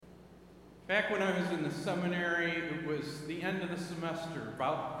Back when I was in the seminary, it was the end of the semester,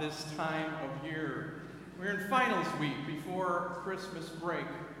 about this time of year. We were in finals week before Christmas break.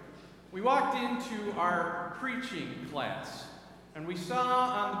 We walked into our preaching class, and we saw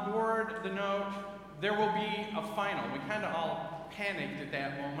on the board the note, "There will be a final." We kind of all panicked at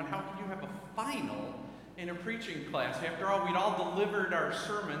that moment. How can you have a final in a preaching class? After all, we'd all delivered our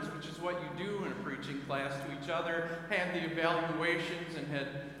sermons, which is what you do in a preaching class, to each other, had the evaluations, and had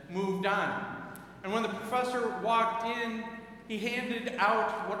moved on. And when the professor walked in, he handed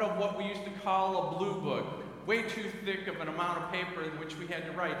out what we used to call a blue book, way too thick of an amount of paper in which we had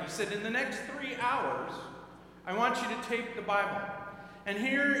to write. He said, "In the next 3 hours, I want you to take the Bible, and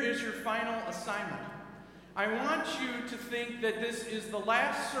here is your final assignment. I want you to think that this is the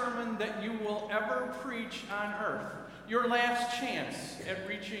last sermon that you will ever preach on earth, your last chance at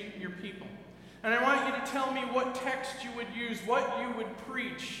reaching your people. And I want you to tell me what text you would use, what you would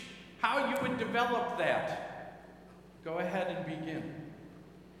preach, how you would develop that. Go ahead and begin."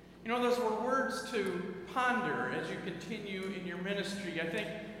 You know, those were words to ponder as you continue in your ministry. I think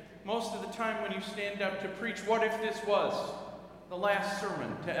most of the time when you stand up to preach, what if this was the last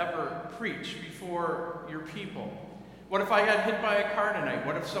sermon to ever preach before your people? What if I got hit by a car tonight?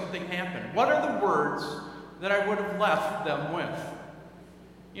 What if something happened? What are the words that I would have left them with?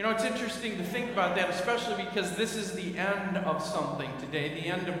 You know, it's interesting to think about that, especially because this is the end of something today, the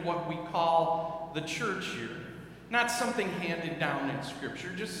end of what we call the church year. Not something handed down in Scripture,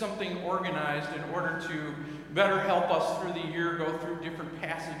 just something organized in order to better help us through the year go through different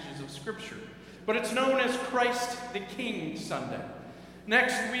passages of Scripture. But it's known as Christ the King Sunday.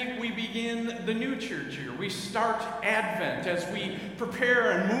 Next week, we begin the new church year. We start Advent as we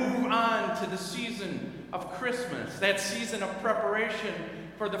prepare and move on to the season of Christmas, that season of preparation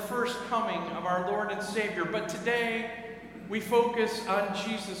for the first coming of our Lord and Savior. But today, we focus on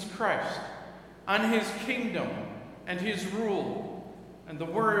Jesus Christ, on his kingdom and his rule, and the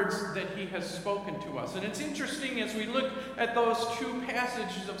words that he has spoken to us. And it's interesting as we look at those two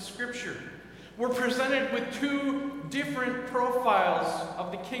passages of Scripture, we're presented with two different profiles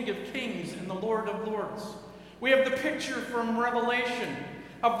of the King of Kings and the Lord of Lords. We have the picture from Revelation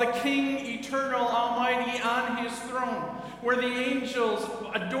of the King, eternal, almighty, on his throne, where the angels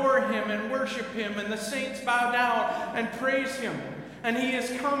adore him and worship him, and the saints bow down and praise him. And he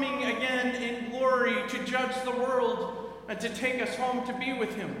is coming again in glory to judge the world and to take us home to be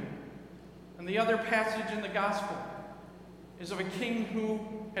with him. And the other passage in the gospel is of a king who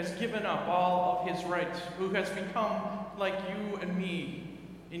has given up all of his rights, who has become like you and me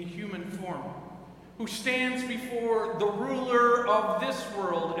in human form, who stands before the ruler of this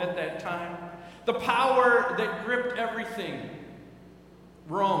world at that time, the power that gripped everything,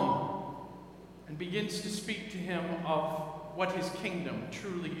 Rome, and begins to speak to him of what his kingdom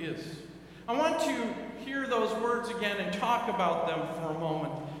truly is. I want to hear those words again and talk about them for a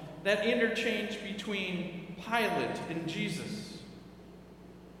moment, that interchange between Pilate and Jesus.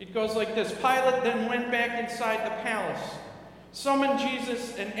 It goes like this: Pilate then went back inside the palace, summoned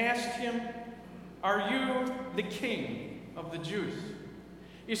Jesus, and asked him, "Are you the king of the Jews?"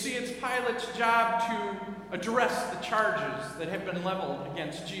 You see, it's Pilate's job to address the charges that have been leveled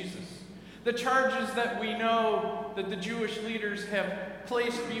against Jesus. The charges that we know that the Jewish leaders have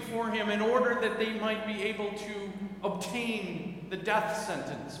placed before him in order that they might be able to obtain the death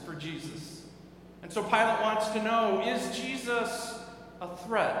sentence for Jesus. And so Pilate wants to know, is Jesus a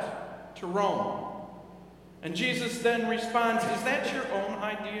threat to Rome? And Jesus then responds, "Is that your own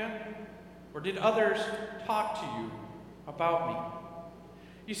idea? Or did others talk to you about me?"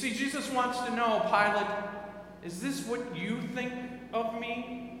 You see, Jesus wants to know, Pilate, is this what you think of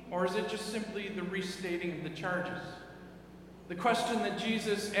me? Or is it just simply the restating of the charges? The question that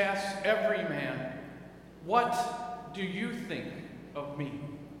Jesus asks every man, what do you think of me?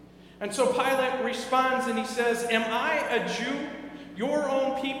 And so Pilate responds and he says, "Am I a Jew? Your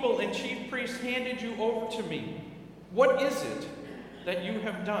own people and chief priests handed you over to me. What is it that you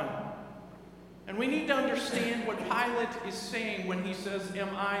have done?" And we need to understand what Pilate is saying when he says,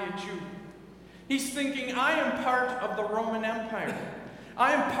 "Am I a Jew?" He's thinking, I am part of the Roman Empire.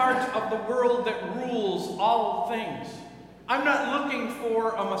 I am part of the world that rules all things. I'm not looking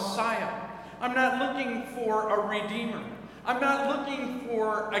for a Messiah. I'm not looking for a Redeemer. I'm not looking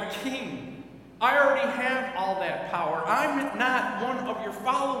for a king. I already have all that power. I'm not one of your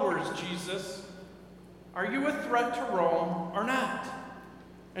followers, Jesus. Are you a threat to Rome or not?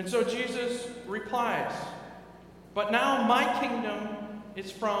 And so Jesus replies, "But now my kingdom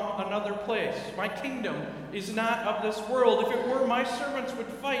is from another place. My kingdom is not of this world. If it were, my servants would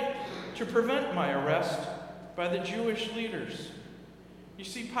fight to prevent my arrest by the Jewish leaders." You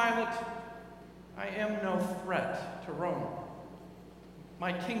see, Pilate I am no threat to Rome.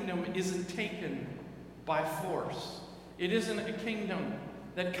 My kingdom isn't taken by force. It isn't a kingdom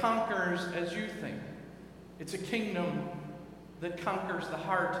that conquers as you think. It's a kingdom that conquers the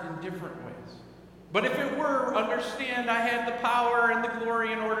heart in different ways. But if it were, understand I had the power and the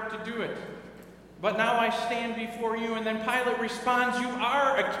glory in order to do it. But now I stand before you. And then Pilate responds, "You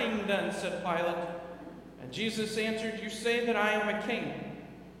are a king then," said Pilate. And Jesus answered, "You say that I am a king.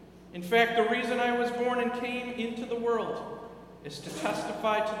 In fact, the reason I was born and came into the world is to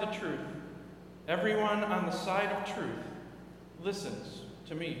testify to the truth. Everyone on the side of truth listens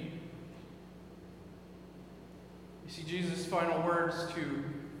to me." You see, Jesus' final words to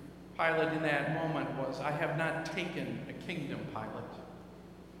Pilate in that moment was, "I have not taken a kingdom, Pilate.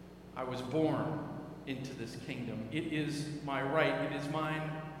 I was born into this kingdom. It is my right. It is mine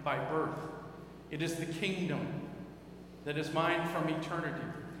by birth. It is the kingdom that is mine from eternity.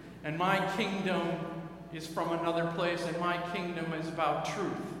 And my kingdom is from another place, and my kingdom is about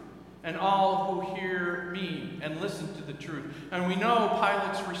truth. And all who hear me and listen to the truth." And we know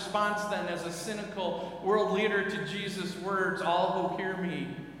Pilate's response then, as a cynical world leader, to Jesus' words, "All who hear me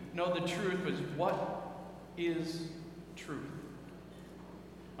know the truth," was, what is truth?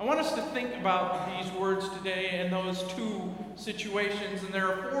 I want us to think about these words today and those two situations, and there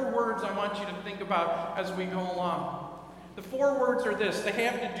are 4 words I want you to think about as we go along. The 4 words are this. They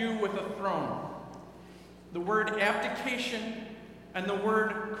have to do with a throne. The word abdication and the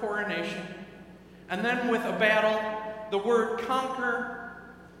word coronation. And then with a battle, the word conquer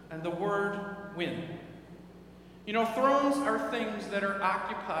and the word win. You know, thrones are things that are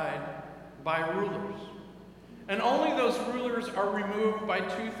occupied by rulers. And only those rulers are removed by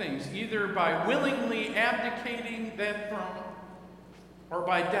 2 things, either by willingly abdicating that throne or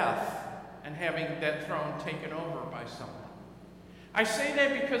by death and having that throne taken over by someone. I say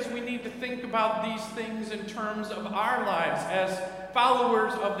that because we need to think about these things in terms of our lives as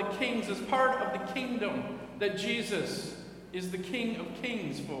followers of the kings, as part of the kingdom that Jesus is the King of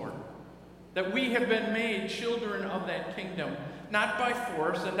Kings for. That we have been made children of that kingdom, not by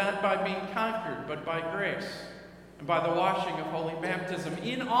force and not by being conquered, but by grace and by the washing of holy baptism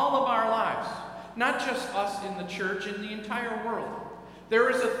in all of our lives, not just us in the church, in the entire world. There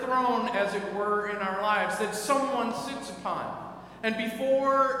is a throne, as it were, in our lives that someone sits upon. And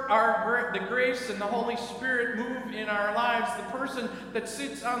before the grace and the Holy Spirit move in our lives, the person that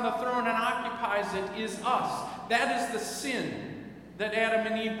sits on the throne and occupies it is us. That is the sin that Adam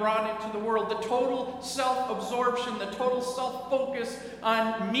and Eve brought into the world. The total self-absorption, the total self-focus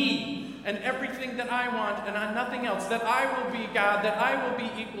on me and everything that I want and on nothing else. That I will be God, that I will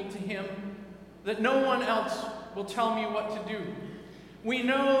be equal to Him, that no one else will tell me what to do. We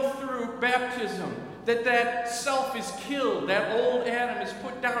know through baptism that self is killed, that old Adam is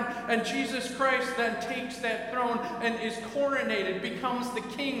put down, and Jesus Christ then takes that throne and is coronated, becomes the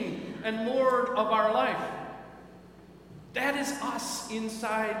King and Lord of our life. That is us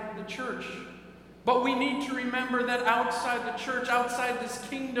inside the church. But we need to remember that outside the church, outside this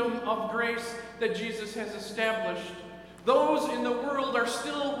kingdom of grace that Jesus has established, those in the world are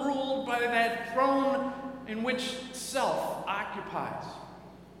still ruled by that throne in which self occupies.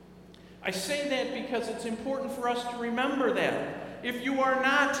 I say that because it's important for us to remember that. If you are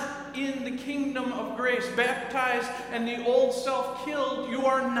not in the kingdom of grace, baptized and the old self killed, you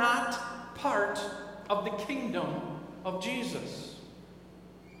are not part of the kingdom of Jesus.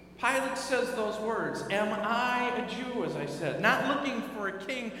 Pilate says those words, "Am I a Jew," as I said, not looking for a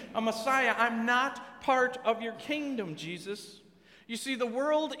king, a Messiah. I'm not part of your kingdom, Jesus. You see, the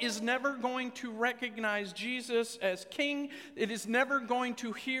world is never going to recognize Jesus as king. It is never going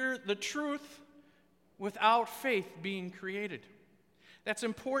to hear the truth without faith being created. That's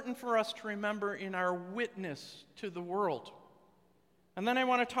important for us to remember in our witness to the world. And then I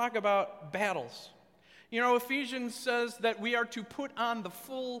want to talk about battles. You know, Ephesians says that we are to put on the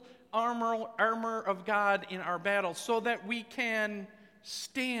full armor of God in our battles so that we can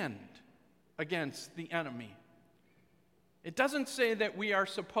stand against the enemy. It doesn't say that we are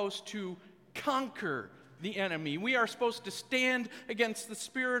supposed to conquer the enemy. We are supposed to stand against the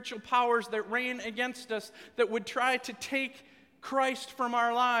spiritual powers that reign against us, that would try to take Christ from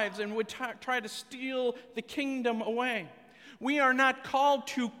our lives and would try to steal the kingdom away. We are not called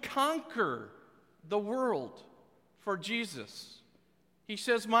to conquer the world for Jesus. He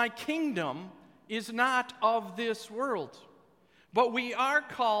says, "My kingdom is not of this world." But we are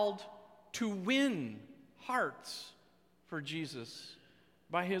called to win hearts for Jesus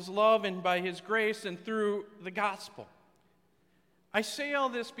by His love and by His grace and through the gospel. I say all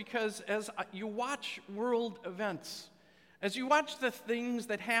this because as you watch world events, as you watch the things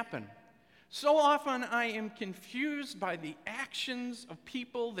that happen, So often I am confused by the actions of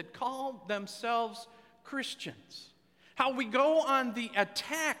people that call themselves Christians. How we go on the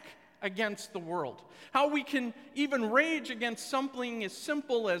attack against the world. How we can even rage against something as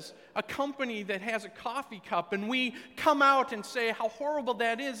simple as a company that has a coffee cup, and we come out and say how horrible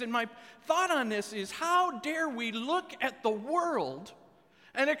that is. And my thought on this is, how dare we look at the world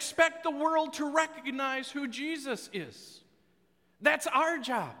and expect the world to recognize who Jesus is? That's our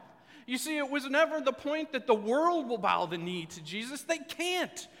job. You see, it was never the point that the world will bow the knee to Jesus. They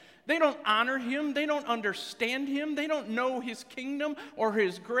can't. They don't honor him. They don't understand him. They don't know his kingdom or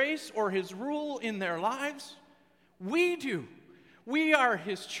his grace or his rule in their lives. We do. We are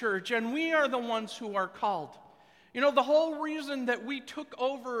his church, and we are the ones who are called. You know, the whole reason that we took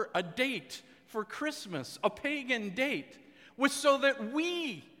over a date for Christmas, a pagan date, was so that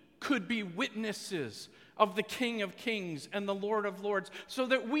we could be witnesses of the King of Kings and the Lord of Lords, so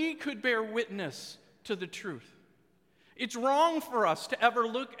that we could bear witness to the truth. It's wrong for us to ever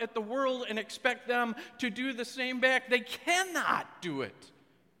look at the world and expect them to do the same back. They cannot do it,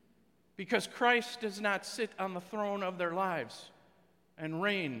 because Christ does not sit on the throne of their lives and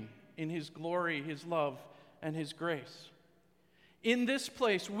reign in his glory, his love, and his grace. In this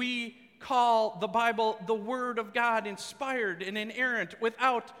place, we call the Bible the Word of God, inspired and inerrant,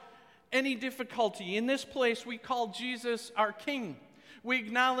 without any difficulty. In this place, we call Jesus our King. We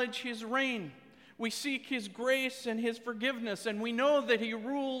acknowledge his reign. We seek his grace and his forgiveness, and we know that he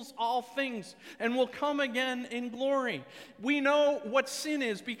rules all things and will come again in glory. We know what sin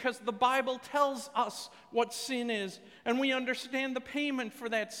is because the Bible tells us what sin is, and we understand the payment for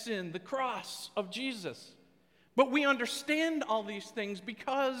that sin, the cross of Jesus. But we understand all these things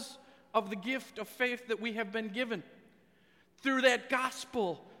because of the gift of faith that we have been given through that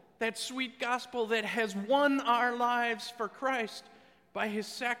gospel, that sweet gospel that has won our lives for Christ by his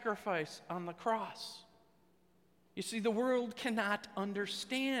sacrifice on the cross. You see, the world cannot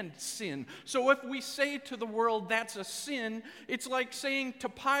understand sin. So if we say to the world that's a sin, it's like saying to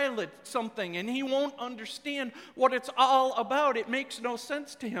Pilate something, and he won't understand what it's all about. It makes no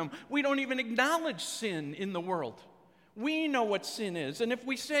sense to him. We don't even acknowledge sin in the world. We know what sin is. And if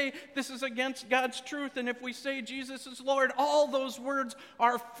we say this is against God's truth, and if we say Jesus is Lord, all those words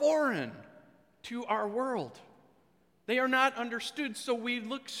are foreign to our world. They are not understood, so we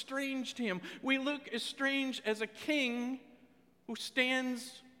look strange to him. We look as strange as a king who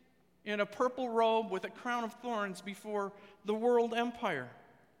stands in a purple robe with a crown of thorns before the world empire.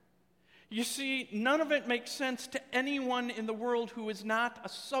 You see, none of it makes sense to anyone in the world who is not a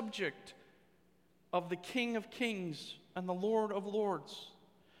subject of the King of Kings and the Lord of Lords.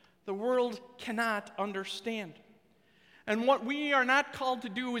 The world cannot understand. And what we are not called to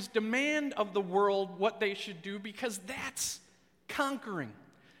do is demand of the world what they should do, because that's conquering.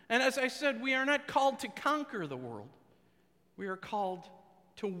 And as I said, we are not called to conquer the world. We are called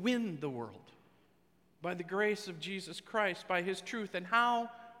to win the world by the grace of Jesus Christ, by his truth. And how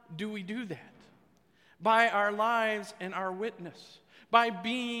do we do that? By our lives and our witness. By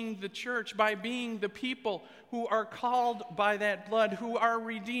being the church, by being the people who are called by that blood, who are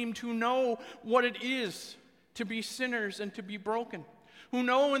redeemed, who know what it is to be sinners and to be broken, who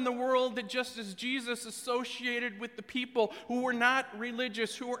know in the world that just as Jesus associated with the people who were not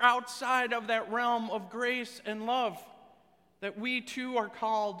religious, who were outside of that realm of grace and love, that we too are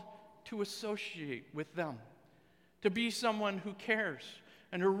called to associate with them, to be someone who cares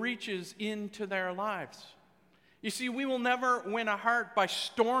and who reaches into their lives. You see, we will never win a heart by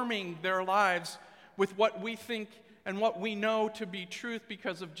storming their lives with what we think and what we know to be truth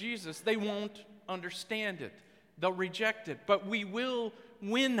because of Jesus. They won't understand it. They'll reject it. But we will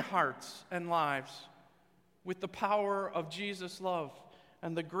win hearts and lives with the power of Jesus' love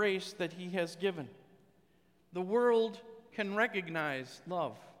and the grace that he has given. The world can recognize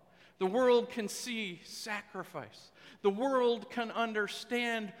love. The world can see sacrifice. The world can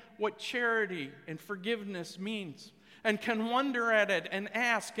understand what charity and forgiveness means and can wonder at it and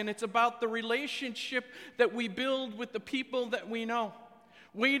ask. And it's about the relationship that we build with the people that we know,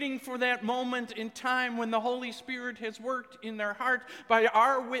 waiting for that moment in time when the Holy Spirit has worked in their heart by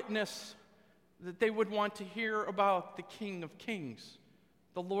our witness that they would want to hear about the King of Kings,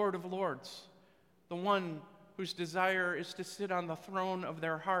 the Lord of Lords, the one whose desire is to sit on the throne of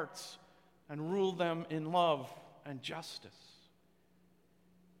their hearts and rule them in love and justice.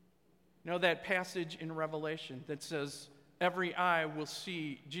 You know that passage in Revelation that says, every eye will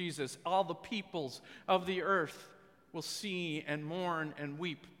see Jesus, all the peoples of the earth will see and mourn and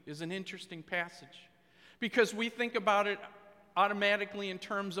weep, is an interesting passage, because we think about it automatically in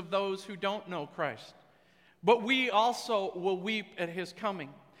terms of those who don't know Christ. But we also will weep at his coming,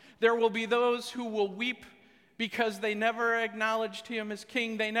 There will be those who will weep because they never acknowledged him as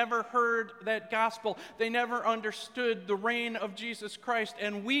king. They never heard that gospel. They never understood the reign of Jesus Christ.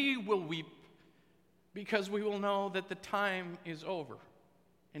 And we will weep because we will know that the time is over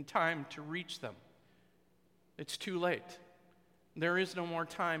and time to reach them. It's too late. There is no more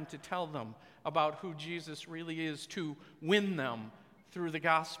time to tell them about who Jesus really is, to win them through the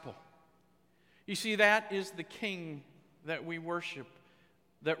gospel. You see, that is the king that we worship,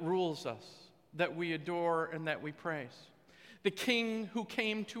 that rules us, that we adore and that we praise. The king who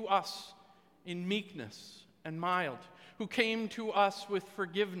came to us in meekness and mild, who came to us with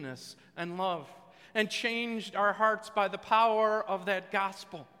forgiveness and love, and changed our hearts by the power of that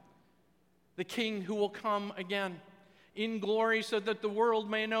gospel. The king who will come again in glory so that the world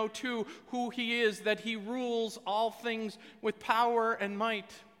may know too who he is, that he rules all things with power and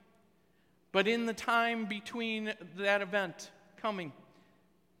might. But in the time between that event coming,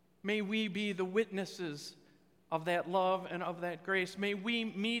 may we be the witnesses of that love and of that grace. May we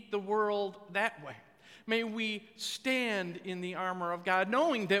meet the world that way. May we stand in the armor of God,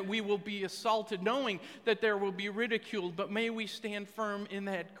 knowing that we will be assaulted, knowing that there will be ridiculed, but may we stand firm in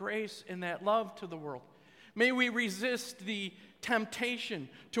that grace and that love to the world. May we resist the temptation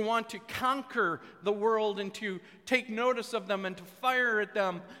to want to conquer the world and to take notice of them and to fire at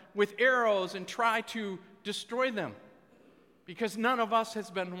them with arrows and try to destroy them. Because none of us has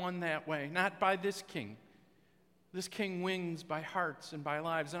been won that way, not by this king. This king wins by hearts and by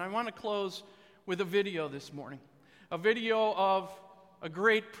lives. And I want to close with a video this morning, a video of a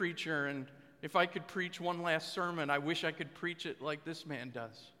great preacher. And if I could preach one last sermon, I wish I could preach it like this man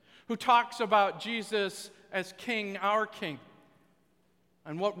does, who talks about Jesus as king, our king,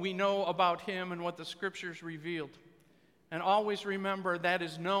 and what we know about him and what the scriptures revealed. And always remember that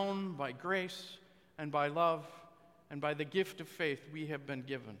is known by grace and by love and by the gift of faith we have been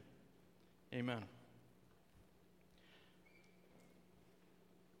given. Amen.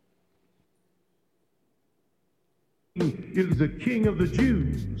 Is the king of the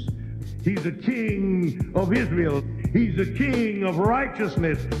Jews. He's the king of Israel. He's the king of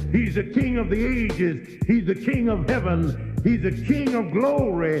righteousness. He's the king of the ages. He's the king of heaven. He's the king of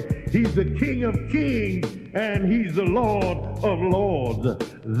glory. He's the king of kings. And he's the Lord of lords.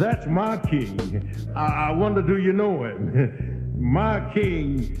 That's my king. I wonder, do you know him? My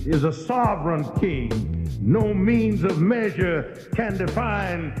king is a sovereign king. No means of measure can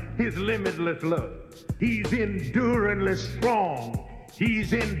define his limitless love. He's enduringly strong.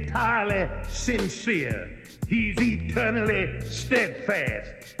 He's entirely sincere. He's eternally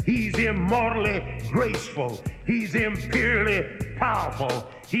steadfast. He's immortally graceful. He's imperially powerful.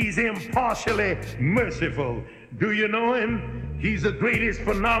 He's impartially merciful. Do you know him? He's the greatest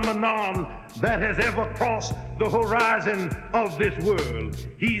phenomenon that has ever crossed the horizon of this world.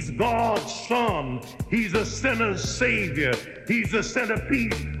 He's God's Son. He's a sinner's Savior. He's the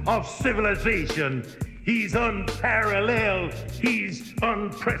centerpiece of civilization. He's unparalleled. He's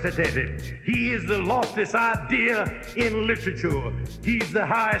unprecedented. He is the loftiest idea in literature. He's the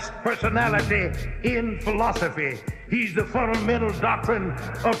highest personality in philosophy. He's the fundamental doctrine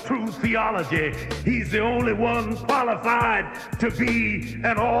of true theology. He's the only one qualified to be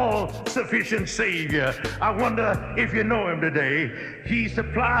an all-sufficient Savior. I wonder if you know him today. He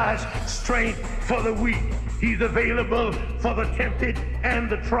supplies strength for the weak. He's available for the tempted and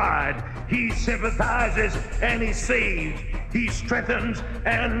the tried. He sympathizes and he saves. He strengthens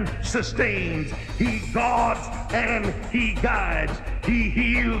and sustains. He guards and he guides. He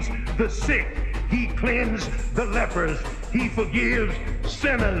heals the sick. He cleanses the lepers. He forgives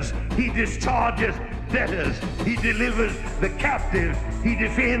sinners. He discharges debtors. He delivers the captive. He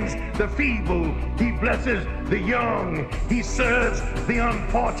defends the feeble. He blesses the young. He serves the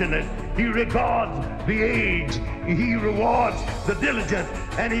unfortunate. He regards the aged. He rewards the diligent.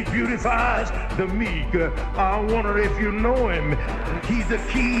 And he beautifies the meek. I wonder if you know him. He's the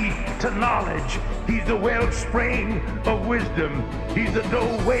key to knowledge. He's the wellspring of wisdom. He's the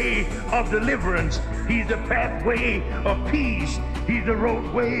doorway of deliverance. He's the pathway of peace. He's the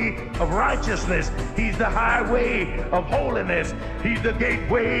roadway of righteousness. He's the highway of holiness. He's the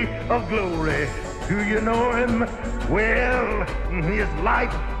gateway of glory. Do you know him? Well, his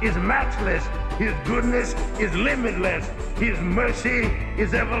life is matchless. His goodness is limitless. His mercy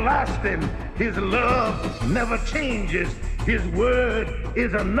is everlasting. His love never changes. His word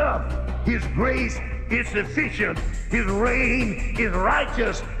is enough. His grace is sufficient. His reign is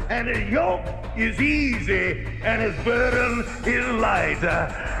righteous. And his yoke is easy. And his burden is light.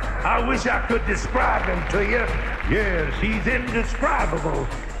 I wish I could describe him to you. Yes, he's indescribable.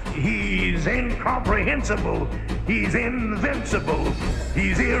 He's incomprehensible. He's invincible.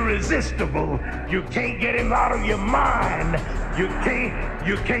 He's irresistible. You can't get him out of your mind. You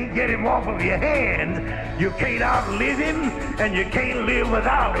can't get him off of your hands. You can't outlive him, and you can't live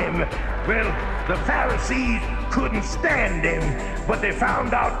without him. Well, the Pharisees couldn't stand him, but they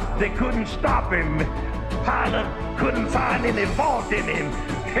found out they couldn't stop him. Pilate couldn't find any fault in him.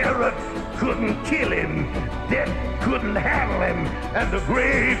 Herod couldn't kill him. Death couldn't handle him. And the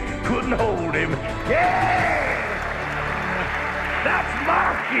grave couldn't hold him. Yeah! That's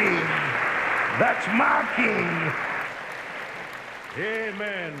my king. That's my king.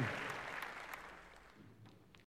 Amen.